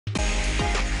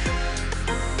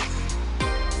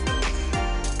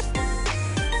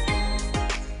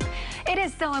It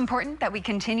is so important that we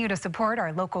continue to support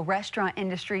our local restaurant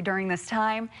industry during this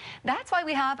time. That's why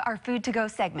we have our Food2Go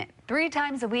segment, 3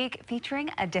 times a week featuring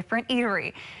a different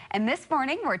eatery. And this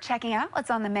morning, we're checking out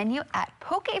what's on the menu at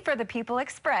Poke for the People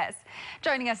Express.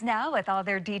 Joining us now with all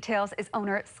their details is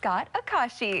owner Scott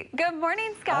Akashi. Good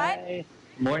morning, Scott. Hi.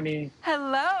 Morning.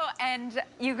 Hello, and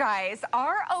you guys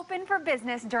are open for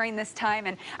business during this time,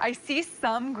 and I see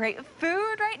some great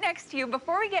food right next to you.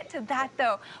 Before we get to that,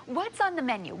 though, what's on the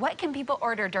menu? What can people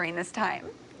order during this time?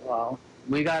 Well,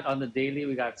 we got on the daily,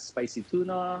 we got spicy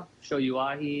tuna, shoyu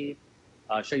ahi,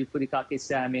 shoyu furikake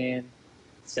salmon,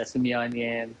 sesame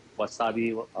onion,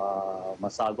 wasabi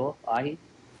masago ahi.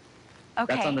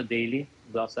 Okay. That's on the daily.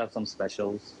 We also have some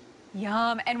specials.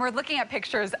 Yum. And we're looking at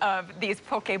pictures of these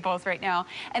poke bowls right now,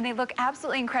 and they look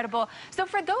absolutely incredible. So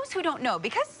for those who don't know,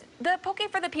 because the Poke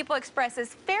for the People Express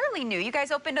is fairly new, you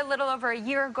guys opened a little over a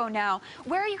year ago now.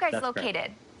 Where are you guys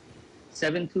located?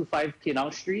 725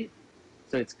 Kinao Street.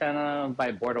 So it's kind of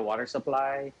by Board of Water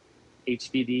Supply,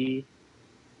 HPD,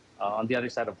 on the other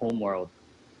side of Homeworld.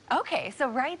 Okay, so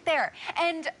right there.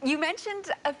 And you mentioned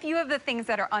a few of the things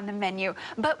that are on the menu,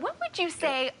 but what would you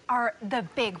say are the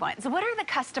big ones? What are the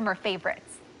customer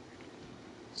favorites?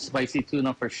 Spicy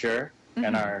tuna for sure,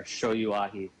 and our shoyu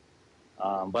ahi.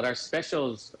 But our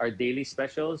specials are daily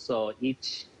specials, so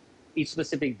each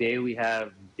specific day we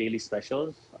have daily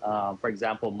specials. For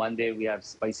example, Monday we have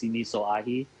spicy miso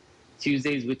ahi.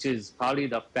 Tuesdays, which is probably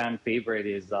the fan favorite,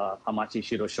 is hamachi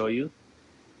shiro shoyu.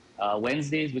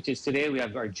 Wednesdays, which is today, we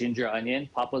have our ginger onion,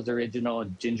 Papa's original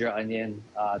ginger onion.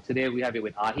 Today we have it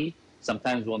with ahi.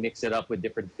 Sometimes we'll mix it up with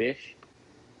different fish.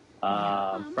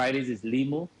 Fridays is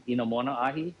limu, inamona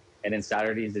ahi. And then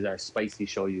Saturdays is our spicy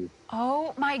shoyu.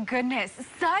 Oh my goodness,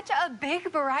 such a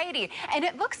big variety. And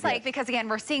it looks like, because again,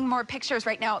 we're seeing more pictures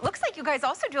right now, it looks like you guys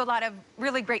also do a lot of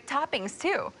really great toppings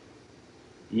too.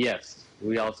 Yes,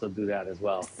 we also do that as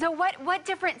well. So what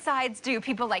different sides do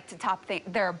people like to top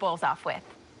their bowls off with?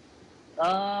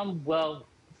 Well,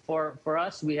 for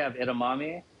us, we have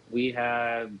edamame, we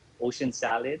have ocean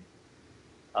salad,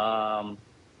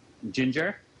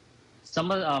 ginger.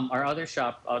 Some of our other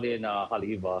shop out in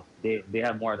Haleiwa, they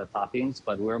have more of the toppings,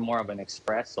 but we're more of an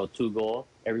express, so to go,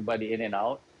 everybody in and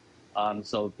out.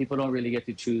 So people don't really get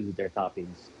to choose their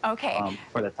toppings. Okay.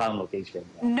 For the town location.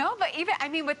 No, but even, I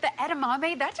mean, with the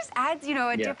edamame, that just adds, you know,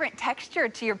 a different texture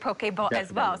to your poke bowl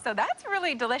as well. So that's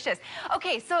really delicious.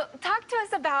 Okay, so talk to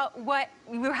us about what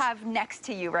you have next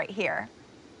to you right here.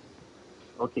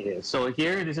 Okay, so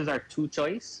here, this is our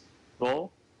two-choice bowl.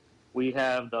 We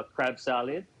have the crab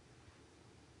salad.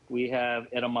 We have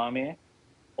edamame,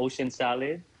 ocean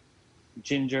salad,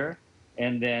 ginger,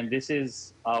 and then this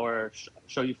is our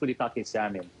shoyu furikake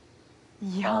salmon.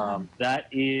 Yum. That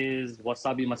is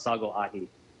wasabi masago ahi.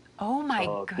 Oh my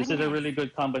goodness. This is a really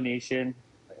good combination.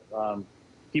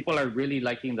 People are really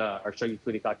liking our shoyu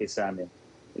furikake salmon.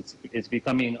 It's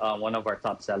becoming one of our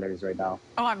top sellers right now.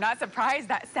 Oh, I'm not surprised.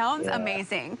 That sounds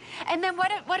amazing. And then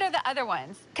what are the other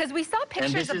ones? Because we saw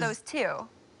pictures of those too.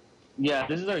 Yeah,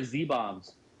 this is our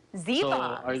Z-bombs.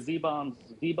 Z-bombs. So our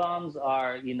Z-bombs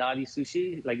are inari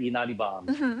sushi, like inari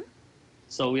bombs.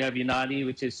 So we have inari,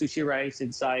 which is sushi rice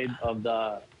inside of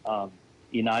the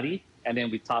inari, and then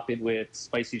we top it with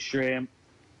spicy shrimp.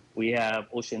 We have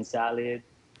ocean salad,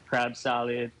 crab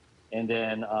salad, and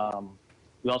then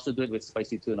we also do it with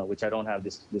spicy tuna, which I don't have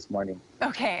this morning.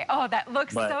 Okay. Oh, that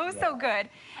looks so good.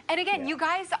 And again, you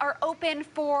guys are open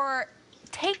for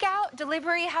takeout,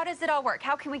 delivery. How does it all work?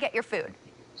 How can we get your food?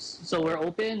 So we're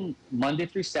open Monday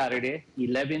through Saturday,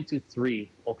 11 to 3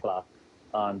 o'clock.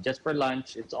 Just for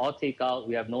lunch. It's all takeout.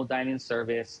 We have no dine-in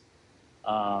service.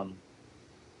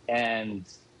 And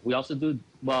we also do,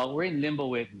 well, we're in limbo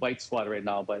with Bite Squad right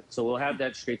now, so we'll have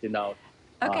that straightened out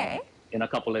in a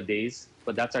couple of days.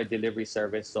 But that's our delivery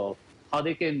service. So how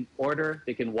they can order,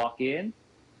 they can walk in.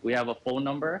 We have a phone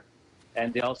number,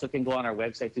 and they also can go on our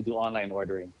website to do online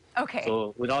ordering. Okay.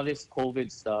 So with all this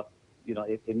COVID stuff, you know,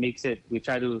 it makes it, we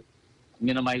try to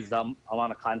minimize the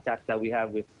amount of contact that we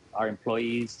have with our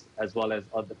employees as well as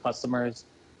other customers.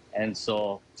 And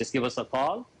so just give us a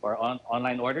call or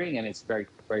online ordering, and it's very,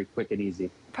 very quick and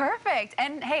easy. Perfect.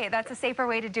 And hey, that's a safer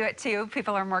way to do it too.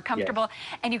 People are more comfortable.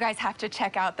 And you guys have to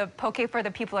check out the Poke for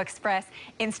the People Express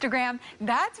Instagram.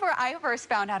 That's where I first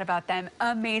found out about them.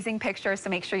 Amazing pictures, so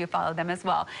make sure you follow them as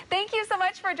well. Thank you so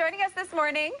much for joining us this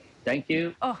morning. Thank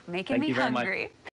you. Oh, making me hungry.